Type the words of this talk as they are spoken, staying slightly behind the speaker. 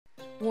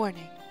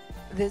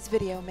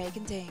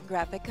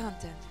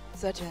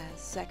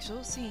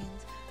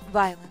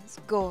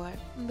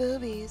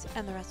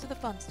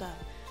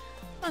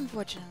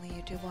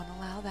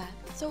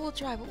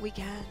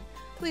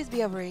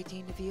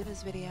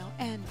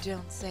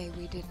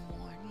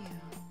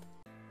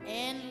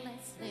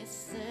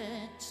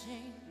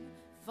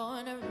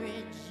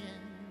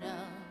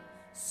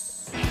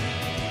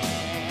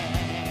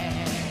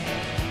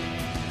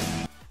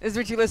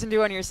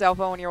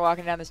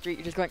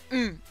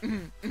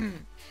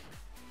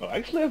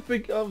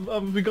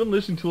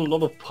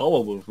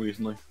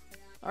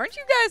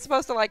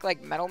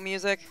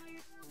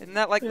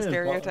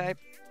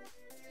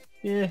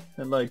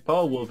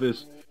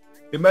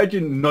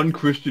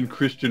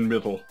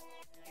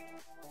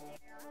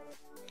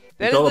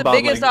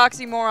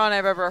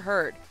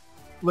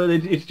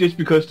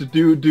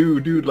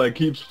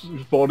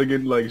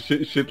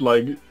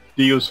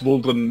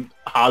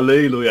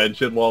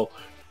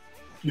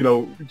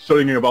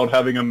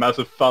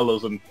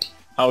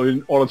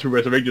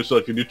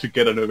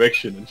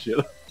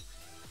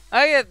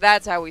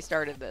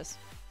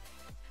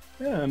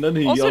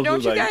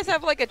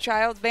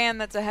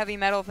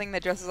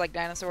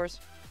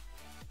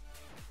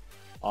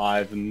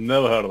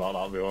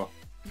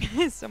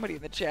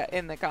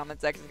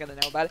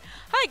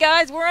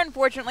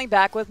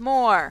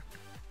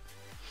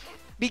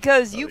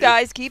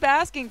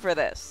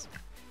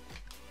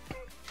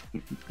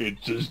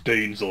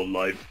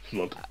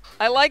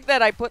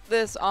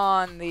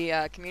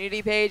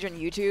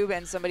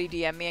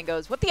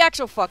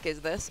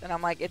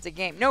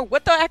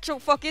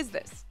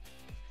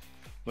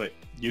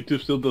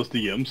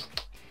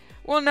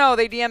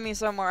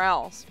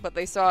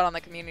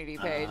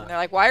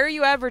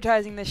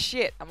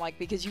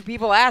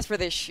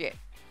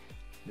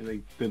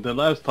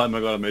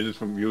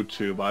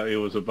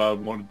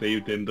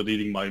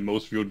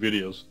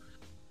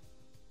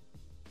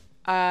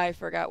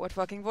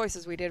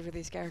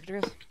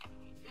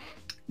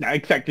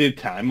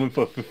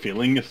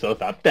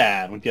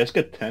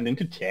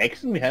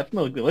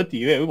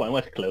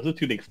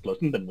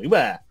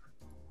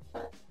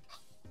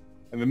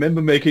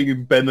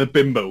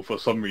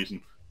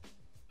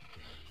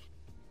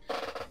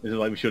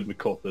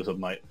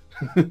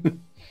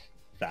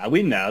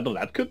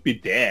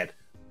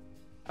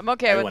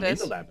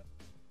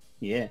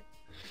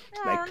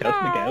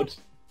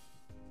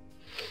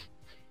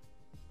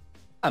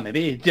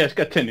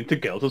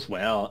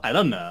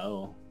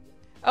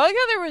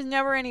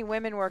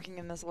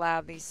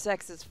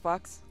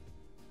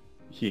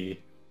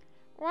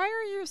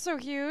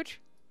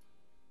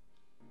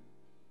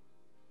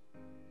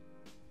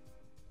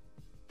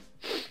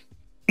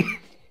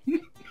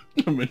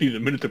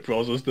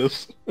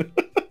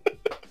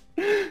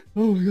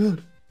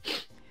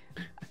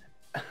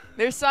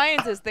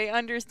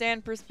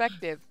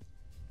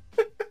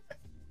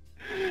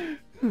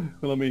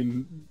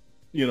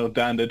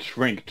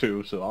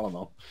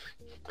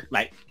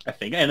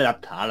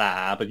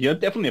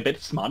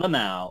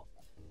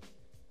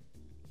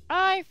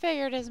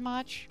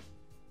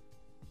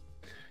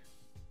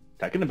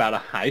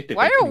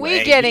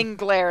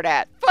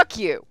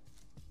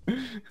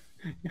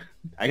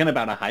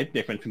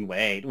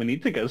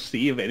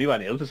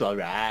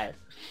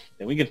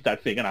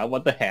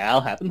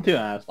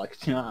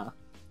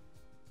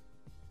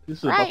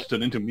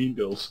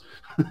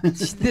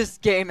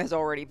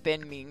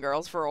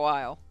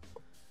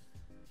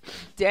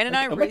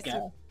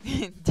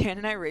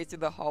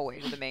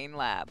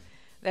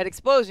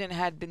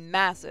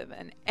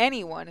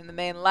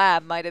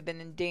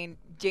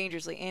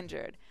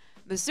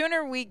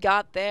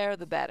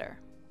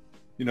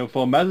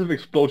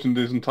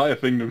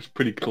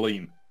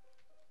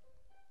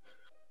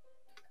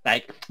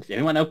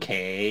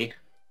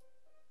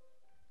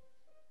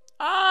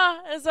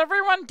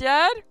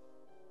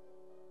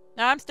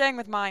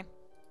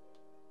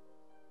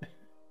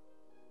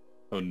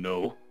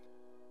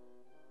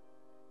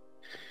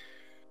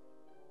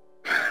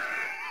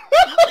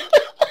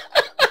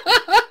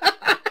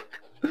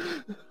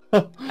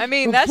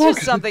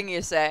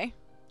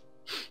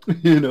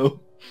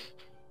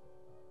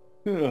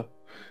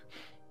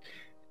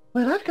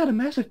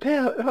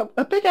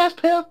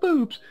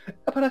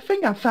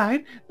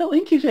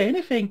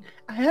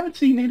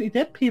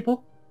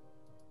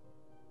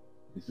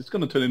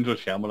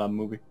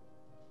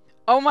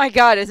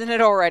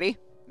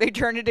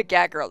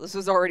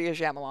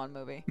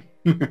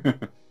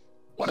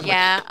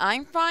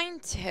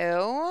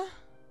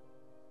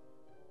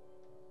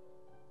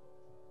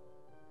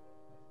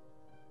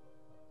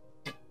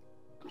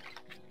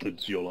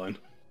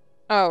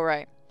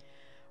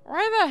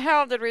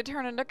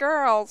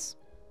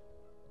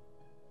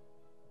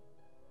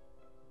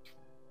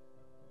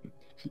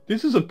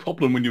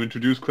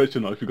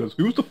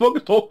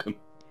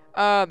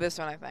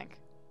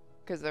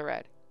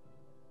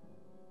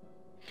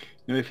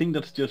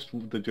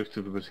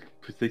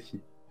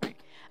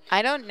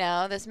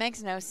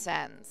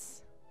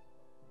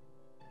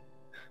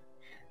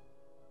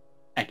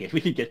I guess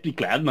we should just be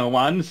glad no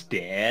one's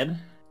dead.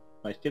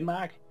 Question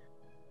mark.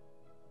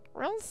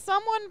 Will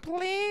someone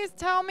please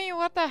tell me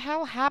what the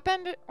hell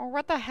happened or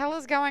what the hell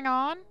is going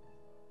on?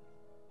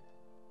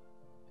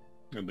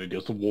 And they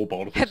just warp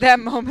out of At that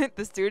moment,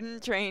 the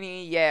student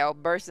trainee Yale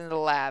burst into the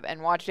lab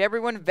and watched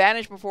everyone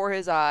vanish before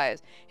his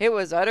eyes. It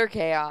was utter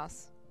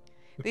chaos.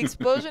 The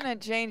explosion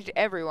had changed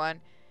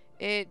everyone.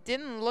 It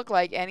didn't look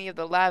like any of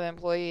the lab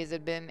employees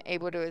had been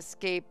able to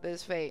escape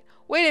this fate.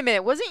 Wait a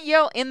minute, wasn't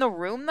Yale in the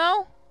room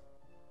though?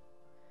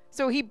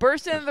 So he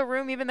burst into the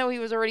room even though he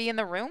was already in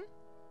the room?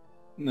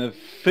 I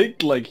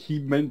think like he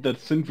meant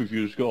that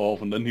centrifuge go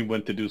off and then he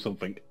went to do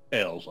something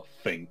else,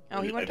 I think.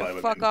 Oh, he went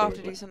to fuck off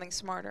to do something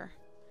smarter.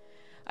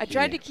 I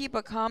tried to keep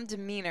a calm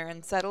demeanor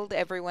and settled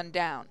everyone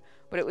down,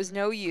 but it was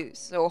no use,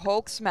 so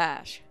Hulk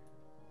smash.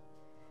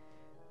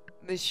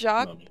 The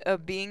shock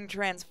of being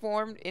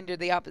transformed into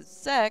the opposite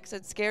sex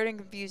had scared and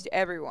confused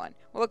everyone.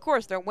 Well, of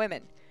course, they're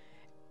women.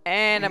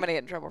 And I'm gonna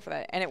get in trouble for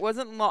that. And it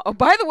wasn't long. Oh,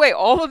 by the way,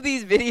 all of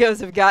these videos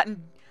have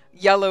gotten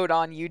yellowed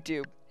on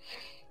YouTube.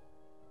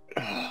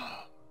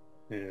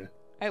 Yeah.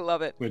 I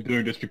love it. We're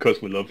doing this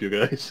because we love you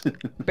guys.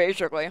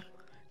 Basically.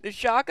 The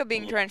shock of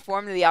being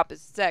transformed to the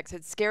opposite sex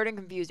had scared and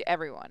confused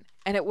everyone.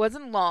 And it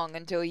wasn't long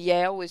until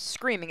Yale was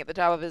screaming at the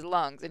top of his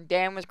lungs and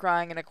Dan was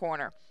crying in a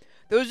corner.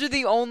 Those are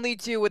the only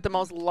two with the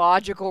most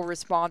logical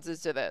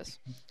responses to this.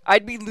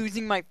 I'd be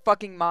losing my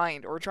fucking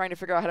mind or trying to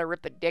figure out how to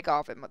rip the dick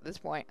off him at this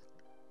point.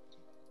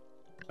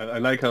 I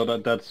like how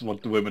that's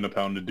what the women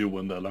apparently do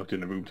when they're locked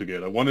in a room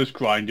together. One is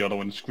crying, the other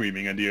one's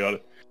screaming, and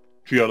the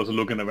three others are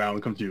looking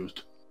around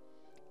confused.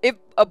 If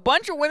a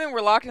bunch of women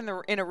were locked in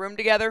a room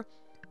together,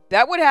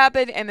 that would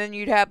happen, and then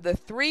you'd have the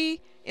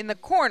three in the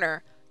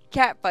corner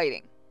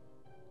catfighting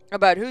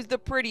about who's the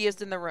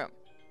prettiest in the room.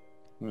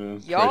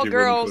 Y'all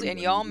girls and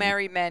y'all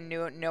married men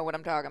know what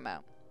I'm talking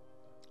about.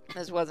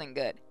 This wasn't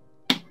good.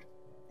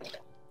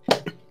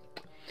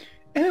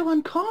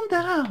 Everyone calm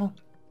down.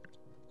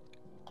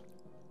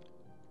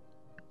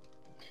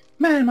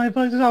 Man, my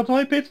voice is out of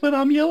my pitch when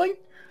I'm yelling.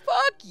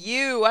 Fuck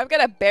you. I've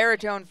got a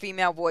baritone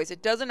female voice.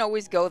 It doesn't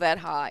always go that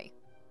high.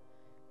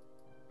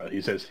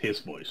 He says his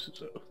voice,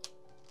 so...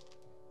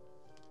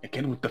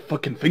 Again with the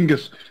fucking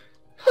fingers.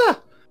 Ha!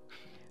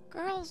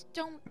 Girls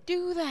don't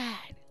do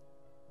that.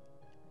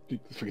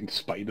 Freaking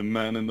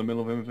Spider-Man in the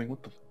middle of everything.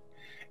 What the f...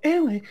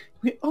 Anyway,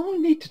 we all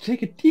need to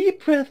take a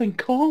deep breath and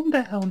calm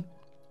down.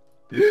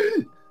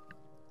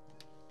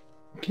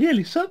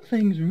 Clearly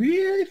something's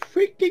really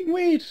freaking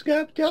weird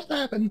just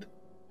happened.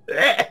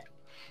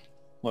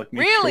 Like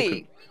really?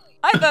 Choking.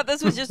 I thought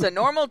this was just a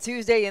normal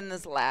Tuesday in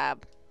this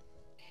lab.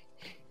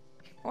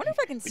 I wonder if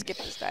I can skip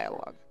this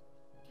dialogue.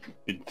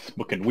 It's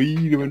smoking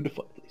weed around the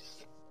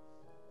fireplace.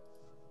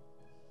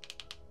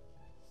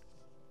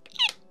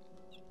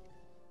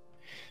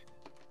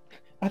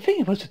 I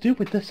think it was to do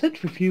with the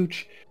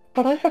centrifuge,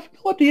 but I have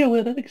no idea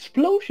where that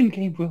explosion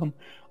came from,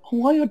 or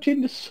why our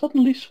gender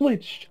suddenly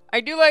switched. I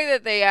do like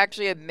that they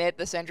actually admit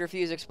the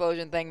centrifuge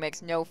explosion thing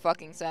makes no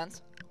fucking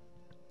sense.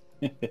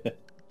 Like,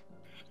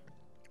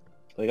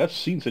 I've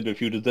seen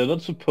centrifuges, they're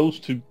not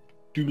supposed to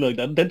do like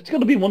that. That's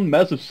gotta be one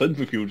massive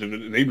centrifuge if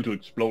it's able to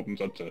explode in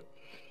such a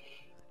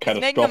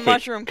catastrophic... Make the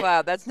mushroom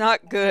cloud, that's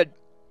not good.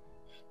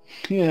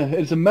 Yeah,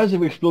 it's a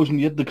massive explosion,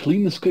 yet the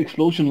cleanest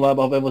explosion lab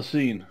I've ever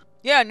seen.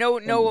 Yeah, no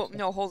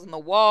holes in the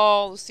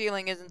wall, the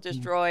ceiling isn't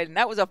destroyed, and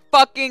that was a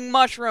fucking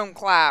mushroom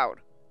cloud.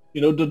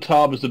 You know, the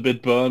top is a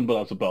bit burned, but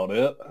that's about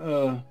it.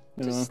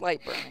 Just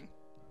slight burning.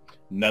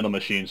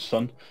 Nanomachines,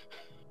 son.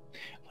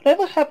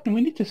 Whatever happened,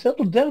 we need to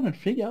settle down and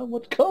figure out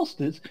what caused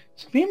this.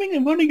 Screaming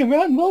and running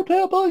around won't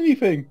help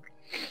anything.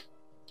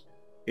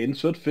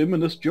 Insert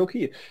feminist joke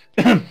here.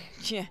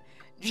 Yeah.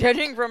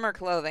 Judging from her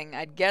clothing,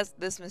 I'd guessed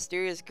this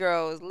mysterious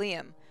girl was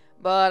Liam,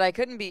 but I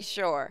couldn't be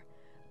sure.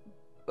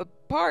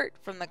 Apart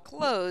from the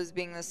clothes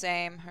being the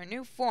same, her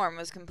new form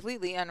was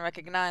completely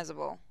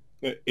unrecognizable.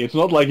 It's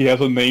not like he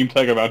has a name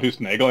tag around his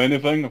neck or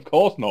anything, of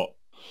course not.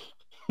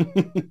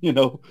 You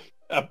know,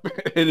 an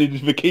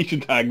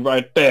identification tag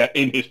right there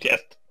in his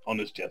chest, on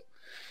his chest.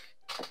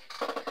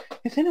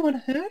 Has anyone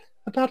heard?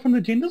 Apart from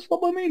the gender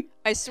swap, I mean?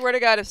 I swear to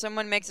God, if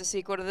someone makes a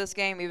sequel to this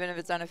game, even if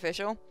it's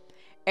unofficial,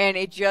 and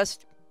it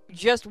just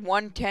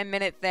one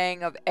 10-minute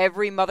thing of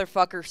every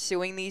motherfucker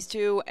suing these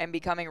two and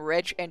becoming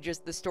rich and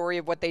just the story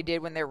of what they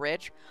did when they're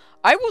rich,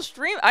 I will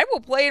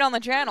play it on the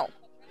channel.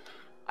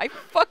 I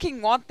fucking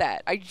want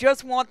that. I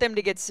just want them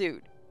to get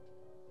sued.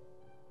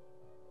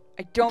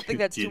 I don't think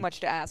that's too much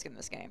to ask in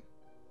this game.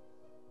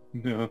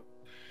 No.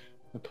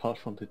 Apart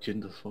from the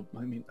gender swap,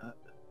 I mean,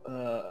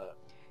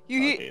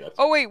 okay,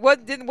 oh wait,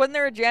 wasn't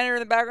there a janitor in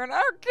the background?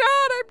 Oh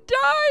God, I'm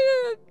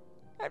dying!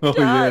 I'm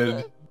dying!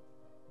 Yeah.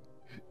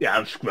 Yeah,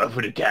 I'm Scruff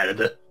in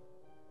Canada.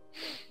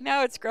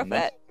 Now it's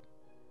Scruffette.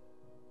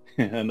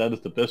 And that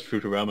is the best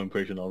Futurama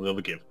impression I'll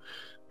ever give.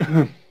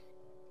 I'm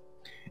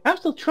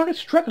still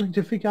struggling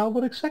to figure out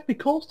what exactly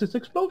caused this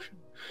explosion.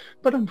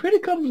 But I'm pretty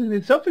confident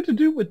it's something to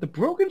do with the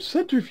broken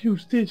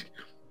centrifuge disc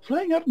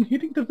flying out and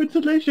hitting the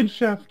ventilation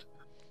shaft.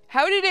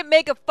 How did it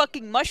make a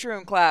fucking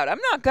mushroom cloud? I'm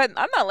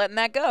not letting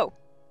that go.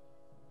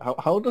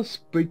 How does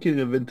breaking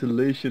a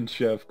ventilation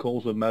shaft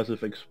cause a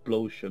massive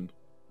explosion?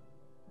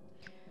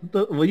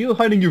 Were you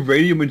hiding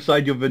uranium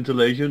inside your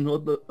ventilation?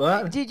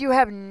 What? Did you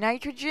have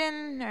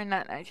nitrogen or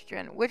not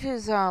nitrogen? Which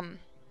is not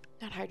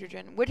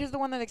hydrogen? Which is the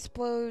one that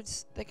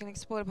explodes? That can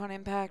explode upon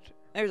impact?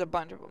 There's a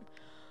bunch of them.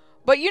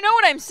 But you know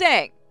what I'm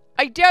saying.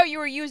 I doubt you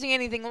were using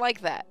anything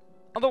like that.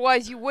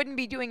 Otherwise, you wouldn't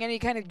be doing any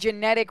kind of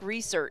genetic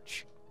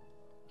research.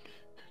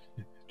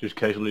 Just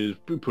casually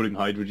putting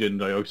hydrogen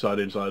dioxide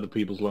inside of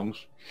people's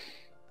lungs.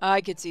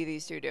 I could see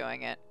these two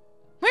doing it.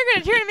 We're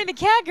gonna turn them into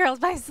catgirls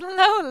by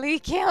slowly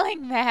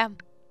killing them.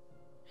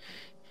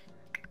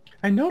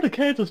 I know the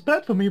cancer's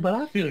bad for me, but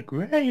I feel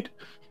great.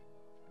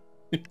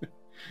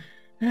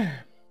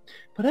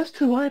 But as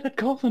to why that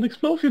caused an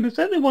explosion is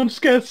anyone's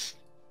guess.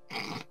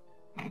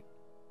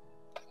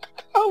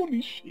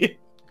 Holy shit.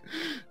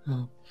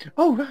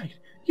 Oh right,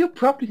 you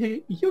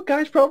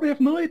guys probably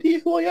have no idea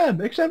who I am,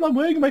 except I'm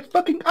wearing my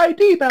fucking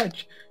ID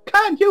badge.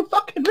 Can't you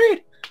fucking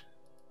read?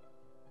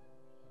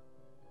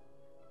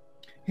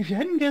 If you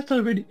hadn't guessed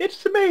already,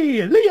 it's me,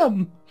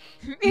 Liam!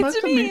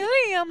 It's me,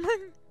 Liam!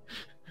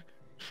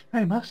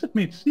 I must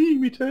admit,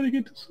 seeing me turning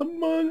into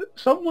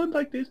someone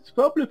like this is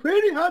probably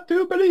pretty hard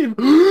to believe.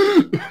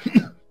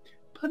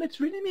 But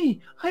it's really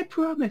me, I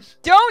promise.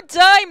 Don't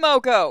die,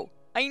 Moko!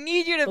 I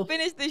need you to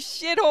finish this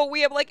shithole.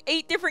 We have like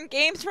 8 different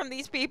games from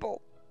these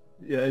people.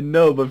 Yeah, I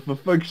know, but for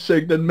fuck's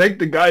sake, then make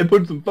the guy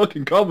put some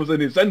fucking commas in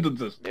his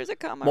sentences. There's a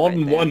comma More right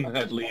than there. one,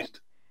 at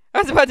least. I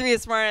was about to be a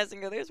smartass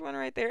and go, there's one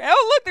right there.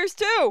 Oh, look, there's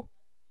 2!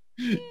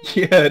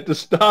 Yeah, at the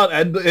start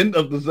and the end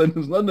of the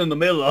sentence, not in the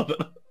middle of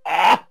it.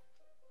 Ah!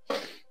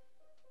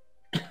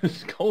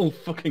 It's called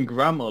fucking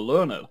grammar,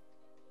 learn it.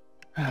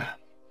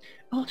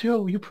 Oh,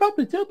 Joe, you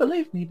probably don't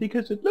believe me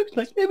because it looks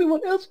like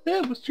everyone else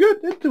there was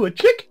turned into a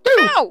chick too!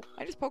 Ow!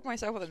 I just poked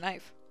myself with a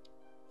knife.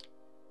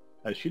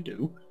 As you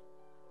do.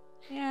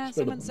 Yeah, It's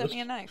someone better sent than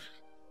me a knife.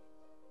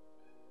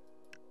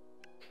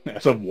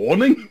 As a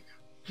warning?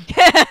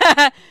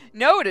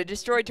 No, to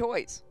destroy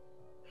toys.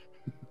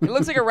 It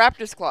looks like a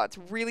raptor's claw. It's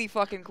really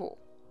fucking cool.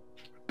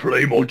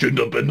 Play more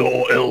GenderBender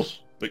or else.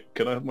 Wait,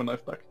 can I have my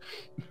knife back?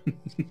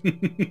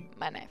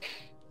 My knife.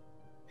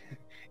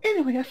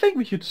 Anyway, I think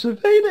we should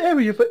survey the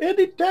area for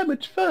any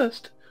damage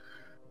first.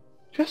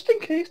 Just in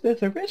case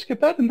there's a risk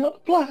about another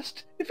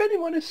blast. If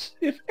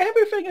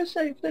everything is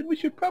safe, then we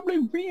should probably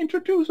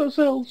reintroduce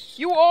ourselves.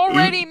 You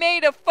already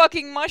made a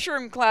fucking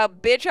mushroom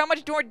cloud, bitch. How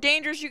much more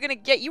dangerous you gonna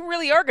get? You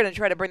really are gonna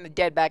try to bring the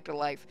dead back to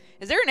life.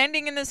 Is there an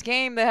ending in this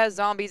game that has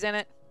zombies in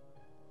it?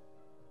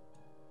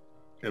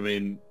 I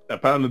mean,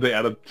 apparently they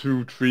added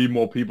 2-3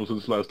 more people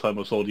since last time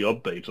I saw the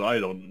update, so I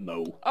don't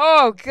know.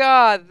 Oh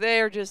god,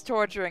 they're just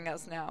torturing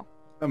us now.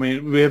 I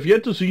mean, we have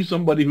yet to see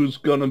somebody who's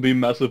gonna be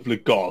massively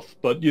goth,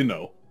 but you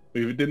know,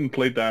 we didn't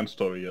play Dan's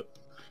story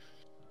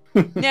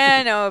yet.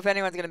 Yeah, no, if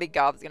anyone's gonna be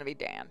goth, it's gonna be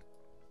Dan.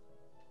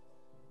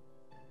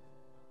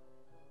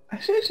 I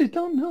seriously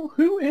don't know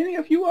who any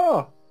of you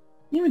are,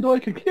 even though I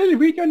can clearly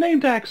read your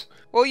name tags.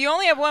 Well, you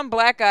only have one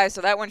black guy,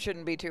 so that one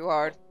shouldn't be too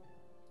hard.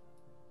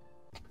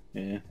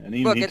 Yeah, and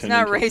he Look, he it's turned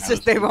not into an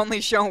racist. They've Amazon-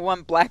 only shown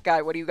one black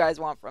guy. What do you guys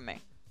want from me?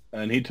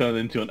 And he turned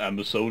into an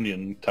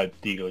Amazonian type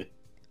dealer.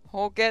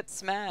 Hulk get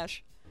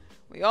smash.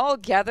 We all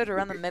gathered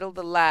around the middle of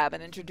the lab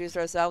and introduced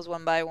ourselves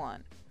one by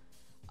one.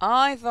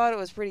 I thought it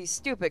was pretty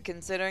stupid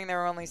considering there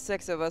were only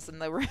 6 of us in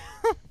the room.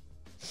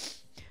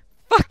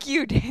 Fuck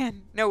you,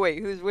 Dan. No,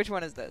 wait, which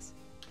one is this?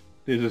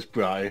 This is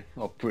Bry,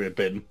 or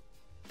Ben.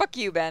 Fuck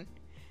you, Ben.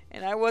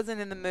 And I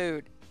wasn't in the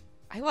mood.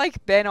 I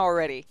like Ben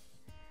already.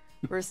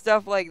 For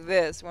stuff like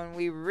this, when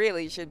we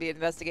really should be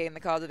investigating the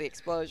cause of the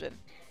explosion.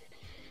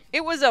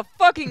 It was a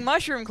fucking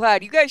mushroom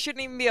cloud. You guys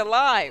shouldn't even be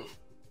alive.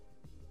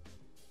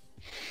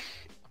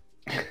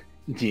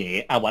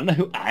 Yeah, I wonder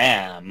who I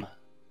am.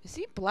 Is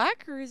he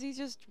black or is he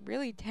just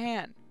really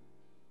tan?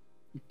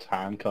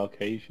 Tan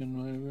Caucasian,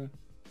 whatever.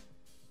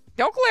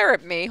 Don't glare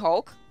at me,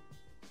 Hulk.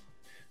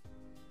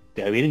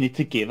 Do I really need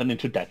to give an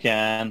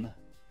introduction?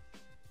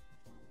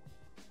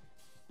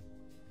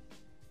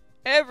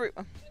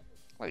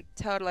 Wait,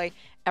 totally.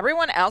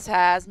 Everyone else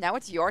has. Now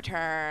it's your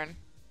turn.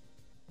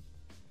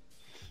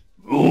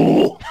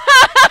 Ooh!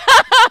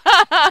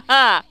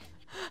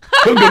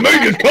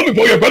 Pennsylvania's coming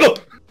for you, brother!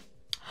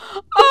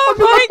 Oh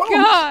my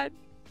god!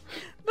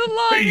 The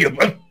line Hey, is you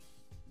man!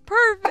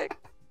 perfect.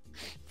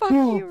 Fuck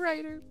you,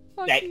 writer.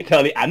 Fuck Yeah, you.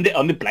 totally, I'm the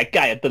only black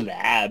guy at the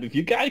lab. If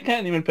you guys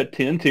can't even put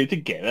 2 and 2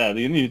 together,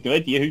 then you have no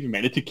idea who you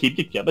managed to keep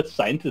your job as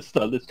scientist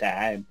all this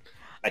time.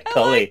 Like, I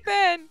totally. like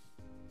Ben.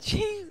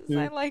 Jesus,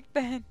 I like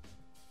Ben.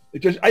 It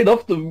just, I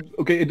love the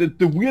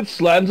weird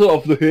slanter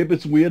of the hip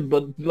is weird,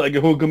 but like a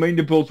whole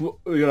commander pose,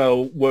 you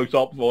know, works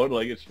up for it.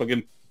 Like it's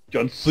fucking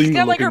John Cena She's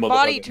got like her looking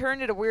body motherfucker.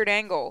 turned at a weird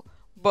angle.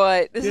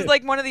 But this Yeah. is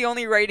like one of the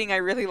only writing I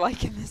really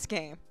like in this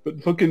game.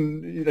 But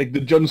fucking like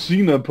the John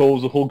Cena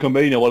pose, the whole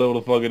commander, whatever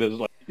the fuck it is,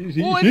 like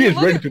he Well, if he you is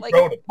look ready at, to like,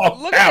 throw the fuck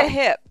Look down. at the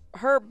hip.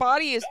 Her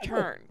body is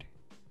turned.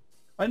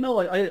 I know,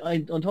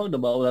 I'm talking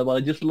about that, but I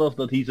just love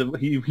that he's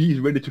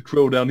ready to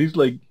throw down. He's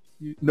like,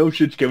 no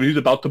shit's given. He's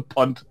about to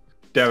punt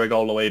Derek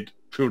all the way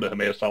through the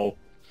asshole.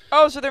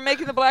 Oh, so they're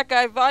making the black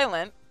guy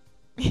violent.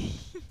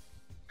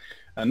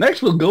 And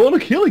next we'll go on a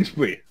killing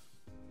spree.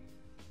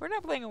 We're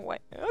not playing a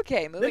white.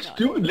 Okay, moving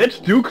on. Let's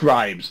do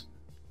crimes.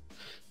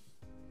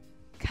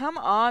 Come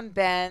on,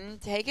 Ben.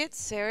 Take it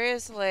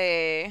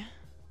seriously.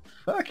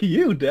 Fuck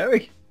you,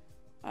 Derek.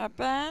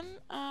 Ben,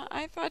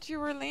 I thought you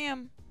were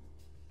Liam.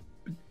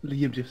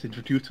 Liam just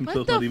introduced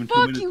himself What not the even 2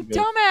 fuck, minutes you ago.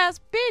 dumbass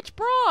bitch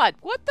broad?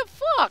 What the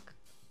fuck?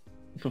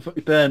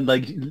 Dan,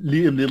 like,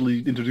 Liam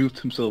literally introduced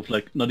himself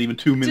like not even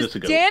 2 minutes Does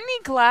ago. Dan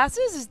need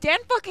glasses? Is Dan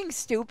fucking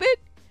stupid?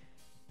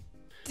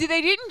 They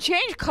didn't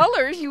change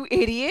colors, you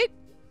idiot.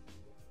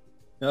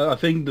 I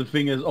think the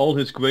thing is, all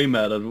his grey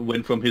matter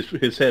went from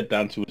his head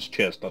down to his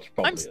chest. That's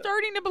probably I'm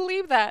starting to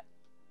believe that.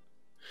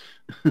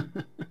 it.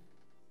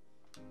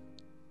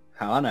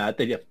 How on earth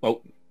did you...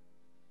 Oh,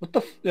 what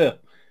the yeah.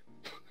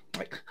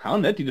 Like, how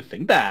on earth did you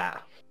think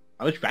that?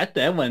 I was right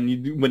there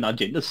when our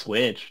gender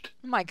switched.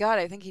 Oh my god,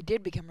 I think he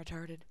did become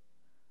retarded.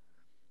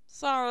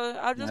 Sorry,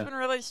 I've just been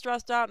really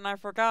stressed out and I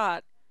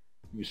forgot.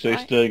 You say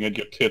staring at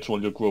your tits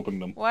while you're groping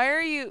them. Why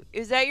are you...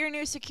 Is that your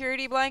new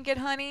security blanket,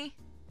 honey?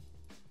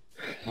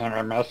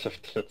 They're massive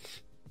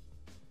tits.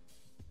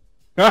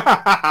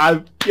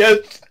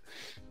 Yes!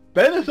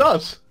 Ben is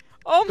us!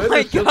 Oh Ben my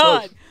is just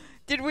god! us.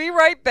 Did we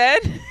write Ben?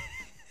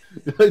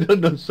 I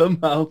don't know,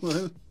 somehow.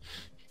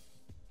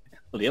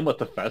 Liam was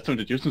the first to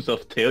introduce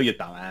himself to you,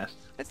 dumbass.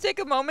 Let's take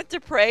a moment to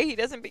pray he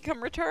doesn't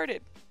become retarded.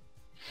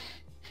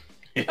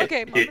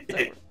 Okay, moment's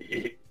over.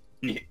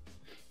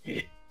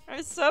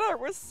 I said I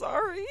was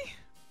sorry.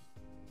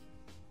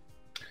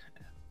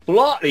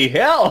 Bloody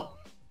hell!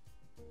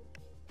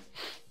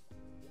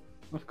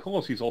 Of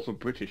course he's also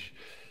British.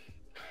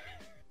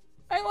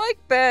 I like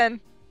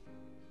Ben.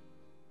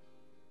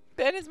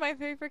 Ben is my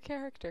favorite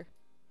character.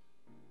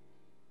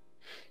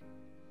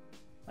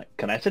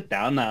 Can I sit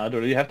down now?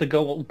 Do you have to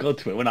go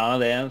through and all of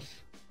this?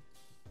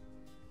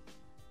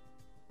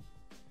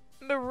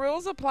 The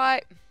rules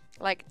apply...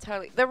 Like,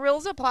 totally. The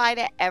rules apply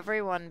to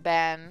everyone,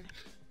 Ben.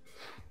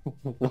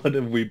 What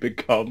have we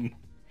become?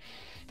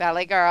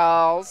 Valley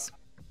Girls.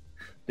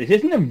 This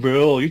isn't a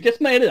rule. You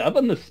just made it up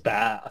on the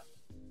start.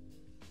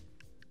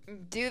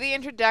 Do the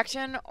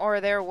introduction or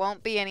there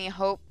won't be any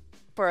hope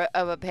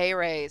of a pay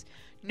raise.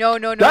 No.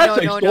 That's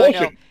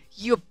extortion.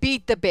 You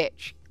beat the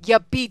bitch. You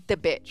beat the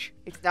bitch.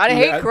 It's not a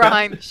hate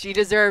crime. She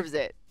deserves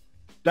it.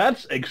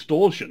 That's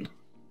extortion.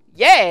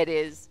 Yeah, it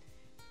is.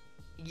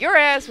 Your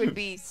ass would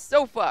be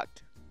so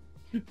fucked.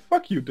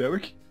 Fuck you,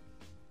 Derek.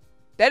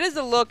 That is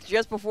the look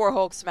just before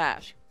Hulk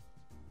smash.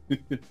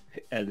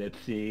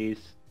 Ellipses.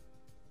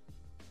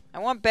 I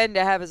want Ben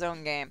to have his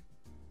own game.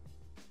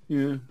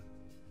 Yeah.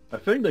 I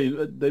think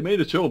they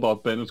made a show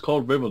about Ben. It's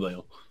called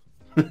Riverdale.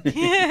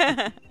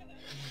 Yeah.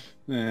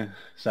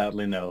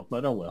 Sadly no,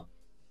 but oh well.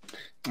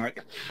 Alright,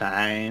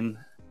 fine.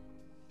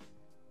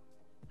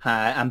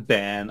 Hi, I'm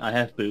Ben. I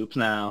have boobs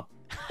now.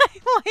 I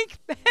like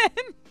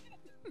Ben.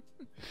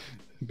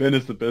 Ben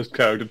is the best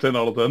character, 10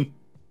 out of 10.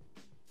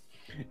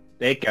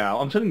 There you go.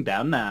 I'm sitting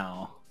down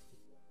now.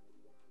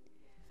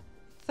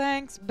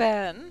 Thanks,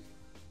 Ben.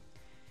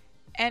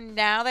 And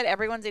now that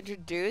everyone's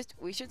introduced,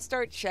 we should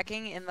start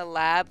checking in the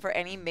lab for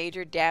any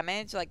major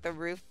damage, like the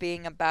roof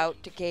being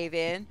about to cave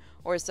in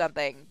or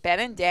something.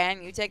 Ben and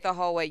Dan, you take the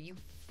hallway. You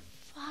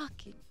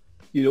fucking...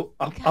 You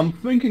know, I'm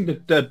thinking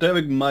that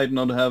Derek might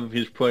not have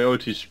his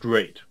priorities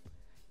straight.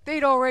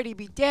 They'd already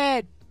be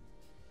dead.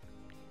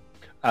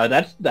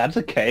 That's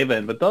a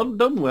cave-in, but don't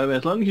worry.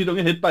 As long as you don't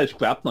get hit by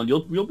shrapnel,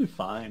 you'll be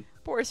fine.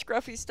 Poor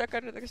Scruffy's stuck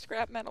under the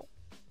scrap metal.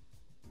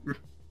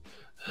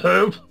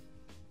 Help!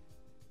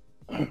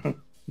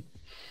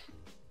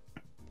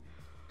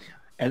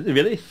 It's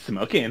really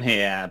smoky in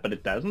here, but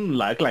it doesn't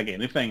look like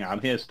anything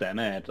out here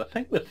standing it. I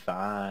think we're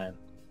fine.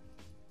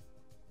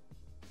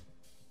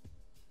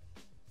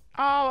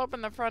 I'll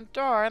open the front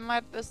door and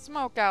let the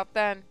smoke out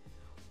then.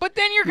 But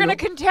then you're gonna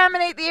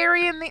contaminate the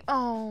area in the...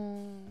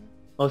 Oh.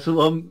 Also,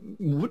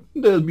 wouldn't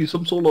there be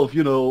some sort of,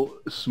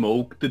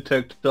 smoke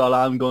detector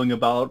alarm going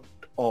about,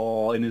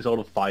 or any sort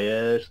of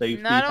fire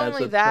safety? Not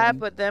only that,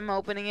 but them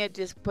opening it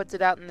just puts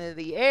it out into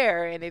the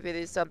air, and if it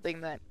is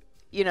something that,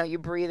 you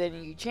breathe in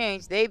and you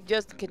change, they've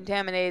just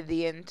contaminated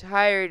the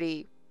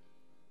entirety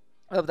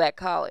of that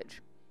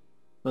college.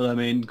 Well, I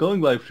mean,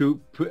 going by through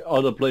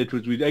other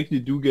playthroughs, we actually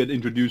do get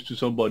introduced to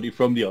somebody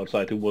from the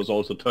outside who was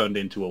also turned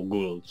into a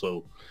ghoul,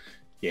 so,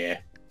 yeah.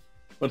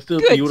 But still,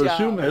 Good you would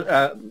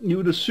job.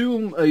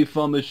 assume a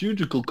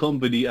pharmaceutical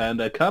company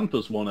and a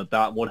campus one at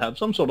that would have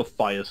some sort of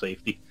fire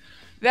safety.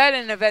 That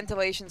and a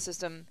ventilation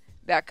system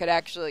that could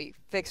actually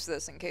fix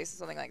this in case of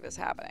something like this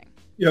happening.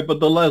 Yeah, but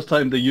the last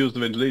time they used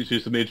the ventilation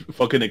system, it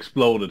fucking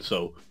exploded,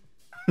 so...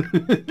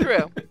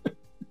 True.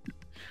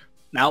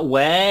 Now,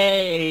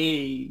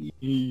 way.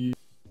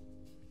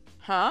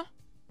 Huh?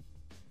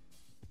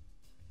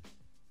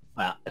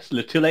 Well, it's a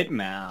little too late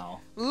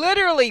now.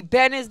 Literally,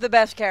 Ben is the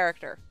best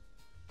character.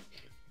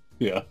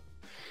 Yeah.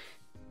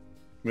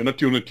 We're not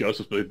doing it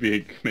justice by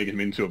making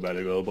him into a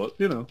better girl, but,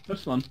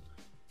 that's fun.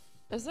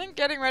 Isn't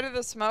getting rid of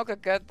the smoke a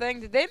good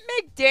thing? Did they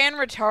make Dan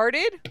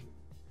retarded?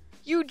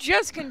 You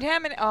just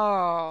contaminated.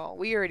 Oh,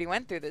 we already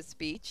went through this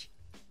speech.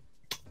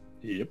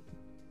 Yep.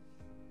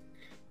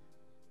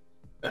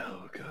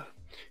 Oh god.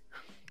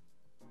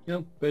 You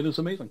know, Ben is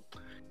amazing.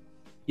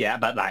 Yeah,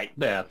 but like,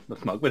 the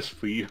smug was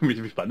free,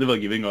 responsible for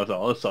giving us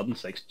all a sudden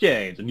sex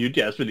change, and you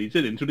just release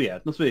it into the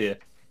atmosphere.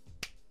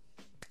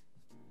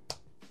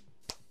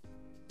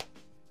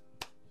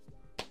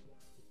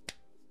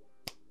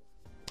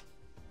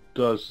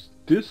 Does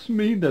this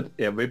mean that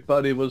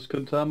everybody was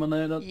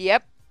contaminated?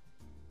 Yep.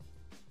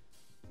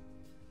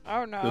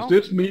 Oh no. Does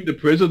this mean the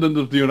president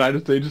of the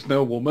United States is now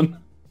a woman?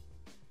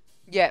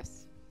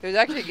 Yes. There's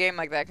actually a game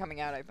like that coming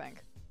out, I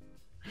think.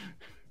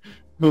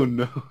 Oh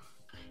no.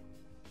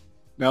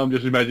 Now I'm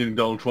just imagining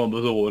Donald Trump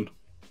as a woman.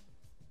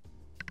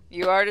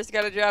 You artists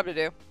got a job to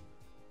do.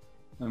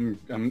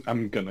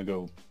 I'm gonna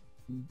go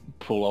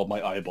pull out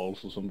my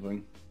eyeballs or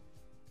something.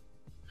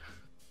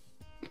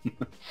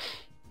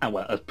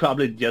 Well, it's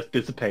probably just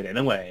dissipate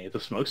anyway. The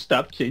smoke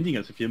stopped changing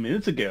us a few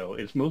minutes ago.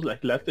 It's most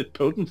likely left its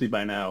potency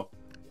by now.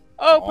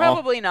 Oh, Aw.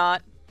 probably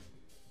not.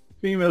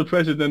 Female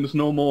president is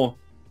no more.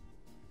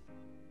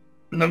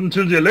 Not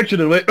until the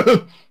election anyway.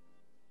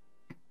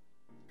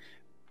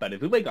 But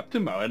if we wake up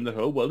tomorrow and the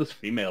whole world is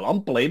female, I'm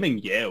blaming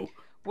you.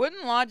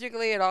 Wouldn't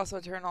logically it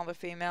also turn all the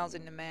females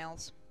into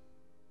males?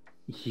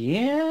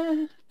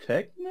 Yeah,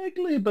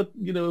 technically, but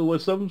you know,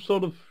 with some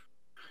sort of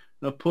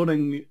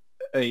putting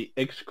a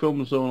X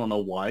chromosome on a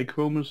Y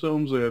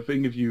chromosome, so I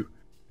think if you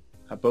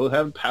both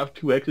have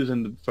two X's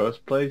in the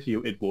first place,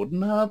 it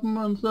wouldn't happen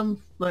on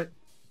some like.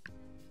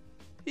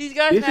 These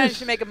guys This managed is-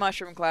 to make a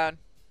mushroom cloud.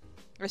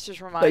 Let's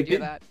just remind you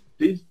of that.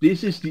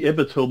 This is the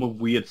epitome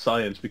of weird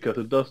science because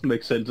it doesn't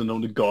make sense and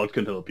only God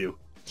can help you.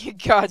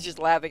 God's just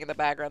laughing in the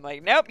background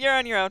like, nope, you're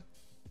on your own.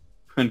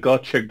 And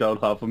God checked out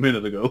half a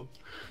minute ago.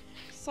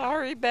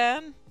 Sorry,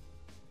 Ben.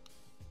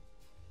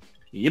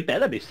 You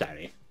better be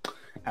sorry.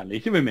 At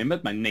least you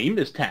remembered my name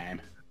this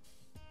time.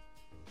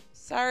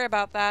 Sorry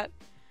about that.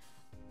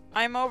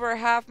 I'm over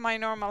half my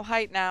normal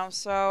height now,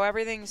 so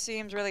everything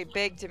seems really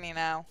big to me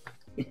now.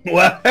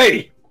 Well,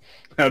 hey!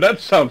 Now that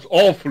sounds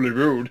awfully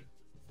rude.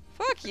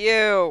 Fuck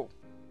you!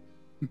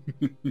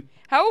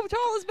 How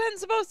tall is Ben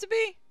supposed to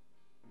be?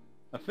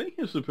 I think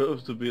he's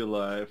supposed to be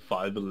like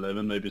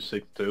 5'11", maybe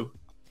 6'2".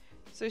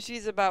 So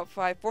she's about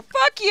 5'4".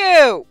 Fuck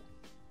you!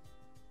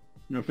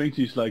 I think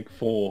she's like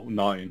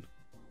 4'9".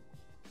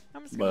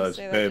 I'm just gonna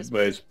say that just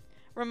But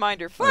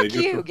reminder. Fuck just-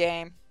 you,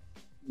 game.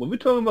 when we're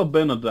talking about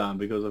Ben or Dan,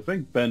 because I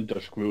think Ben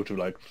just grew to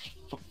like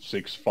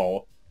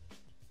 6'4".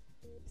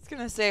 It's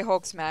gonna say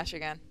Hulk smash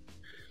again.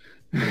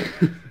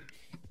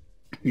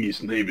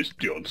 His name is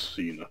John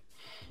Cena.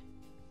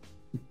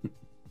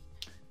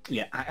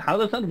 Yeah, how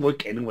does that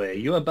work anyway?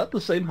 You're about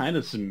the same height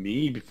as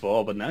me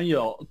before, but now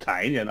you're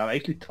tiny, and I'm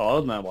actually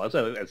taller than I was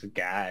as a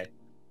guy.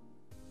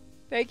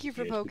 Thank you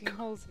for Yes, poking because-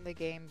 holes in the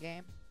game.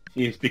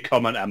 He's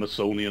become an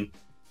Amazonian,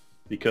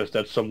 because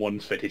that's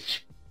someone's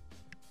fetish.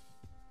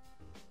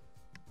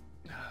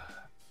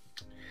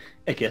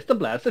 I guess the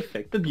blast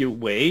affected you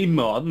way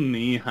more than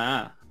me,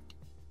 huh?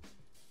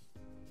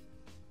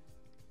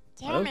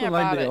 Tell I me also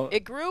like about the it. al-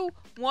 It grew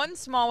one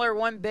smaller,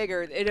 one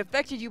bigger. It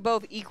affected you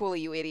both equally,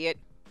 you idiot.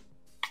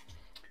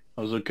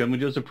 Also, can we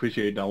just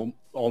appreciate now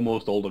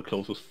almost all the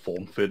clothes is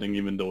form-fitting,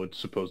 even though it's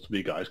supposed to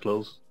be guys'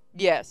 clothes?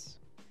 Yes.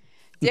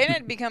 Dana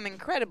had become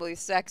incredibly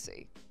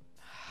sexy.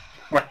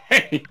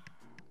 Right.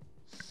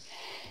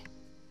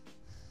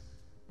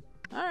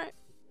 Alright.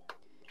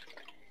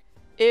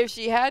 If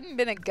she hadn't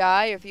been a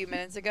guy a few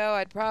minutes ago,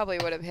 I probably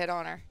would have hit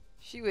on her.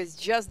 She was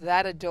just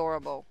that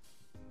adorable.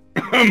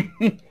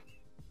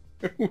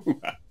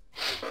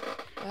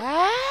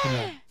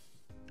 Ah!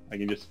 I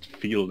can just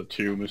feel the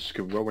tumors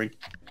growing.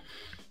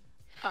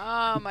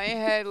 Ah, my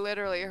head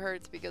literally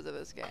hurts because of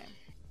this game.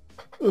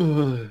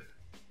 Ugh.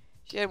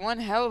 She had one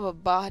hell of a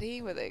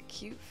body with a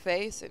cute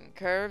face and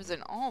curves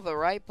in all the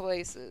right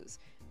places.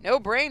 No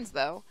brains,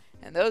 though,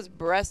 and those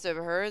breasts of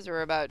hers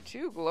were about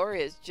two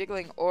glorious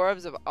jiggling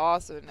orbs of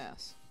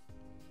awesomeness.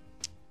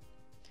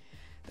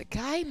 The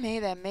guy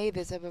that made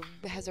this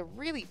has a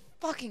really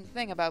fucking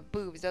thing about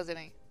boobs, doesn't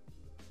he?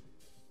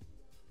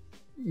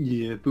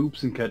 Yeah,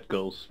 boobs and cat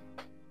girls.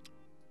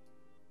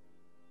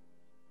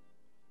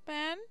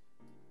 Ben?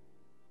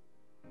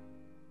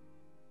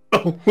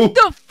 Oh,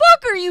 The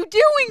fuck are you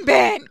doing,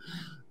 Ben?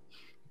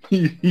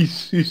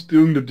 he's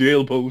doing the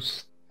jail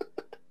pose.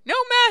 No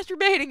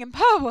masturbating in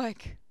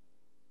public.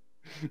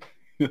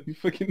 You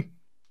fucking...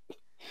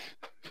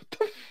 What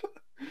the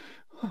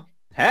fuck?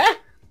 Huh?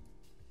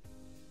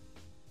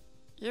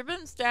 You've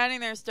been standing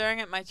there staring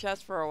at my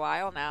chest for a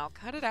while now.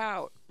 Cut it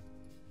out.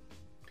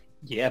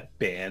 Yeah,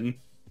 Ben.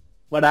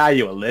 What are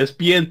you, a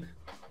lesbian?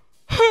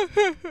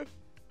 Whoa.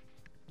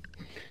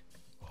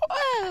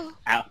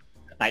 Ow.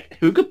 Like,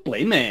 who could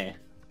blame me?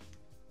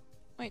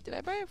 Wait, did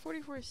I buy a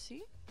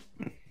 44C?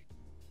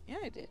 Yeah,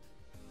 I did.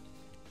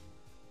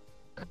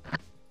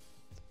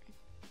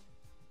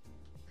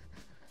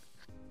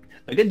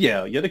 Look at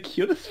you. You're the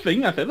cutest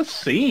thing I've ever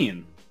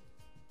seen.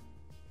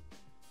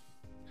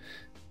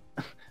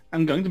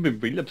 I'm going to be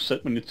really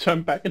upset when you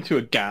turn back into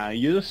a guy.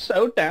 You're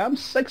so damn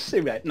sexy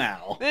right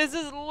now. This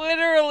is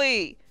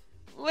literally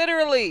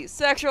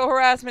sexual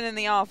harassment in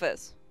the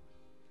office.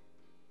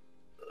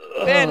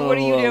 Ben, what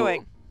are you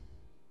doing?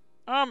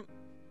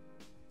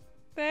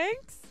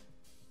 Thanks?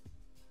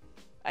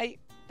 I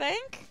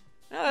think?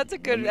 No,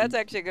 that's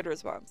actually a good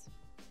response.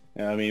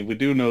 I mean, we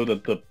do know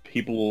that the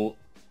people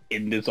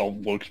in this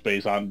old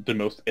workspace aren't the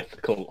most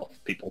ethical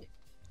of people.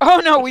 Oh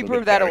no, we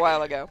proved that a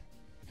while ago.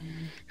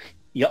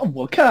 You're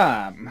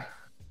welcome.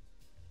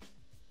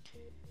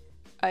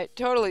 I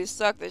totally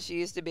suck that she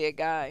used to be a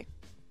guy.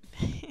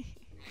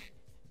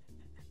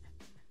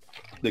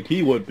 The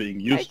keyword being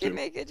used to. I can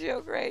make a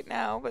joke right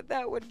now, but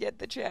that would get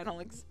the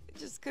channel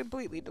just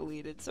completely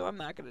deleted, so I'm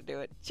not gonna do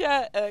it.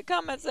 Chat,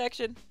 comment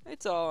section,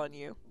 it's all on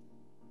you.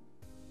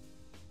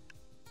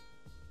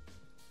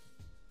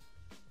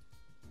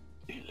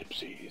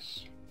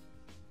 Ellipses.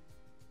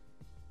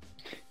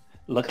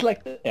 Looks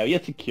like the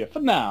area's secure for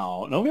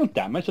now. No real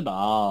damage at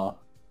all.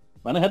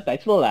 Wanna head back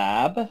to the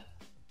lab?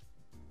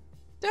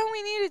 Don't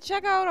we need to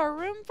check out our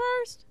room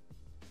first?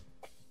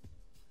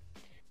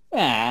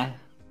 Ah,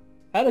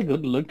 had a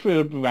good look through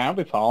it around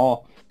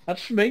before. That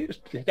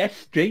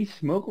straight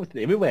smoke was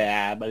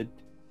everywhere, but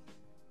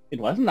it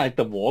wasn't like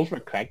the walls were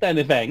cracked or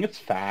anything. It's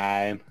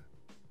fine.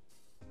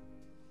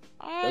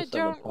 I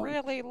didn't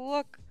really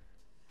look.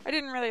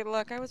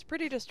 I was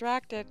pretty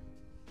distracted.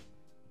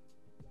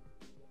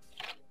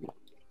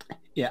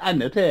 Yeah, I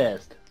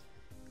noticed.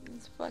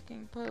 These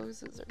fucking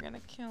poses are gonna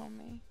kill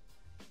me.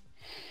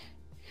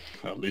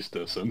 At least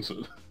they're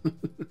censored.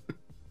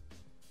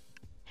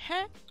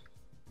 Huh?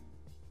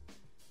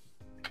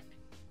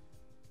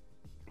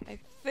 I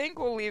think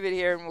we'll leave it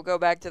here and we'll go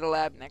back to the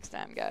lab next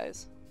time,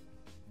 guys.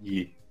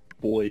 Yeah,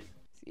 boy. See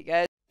you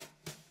guys.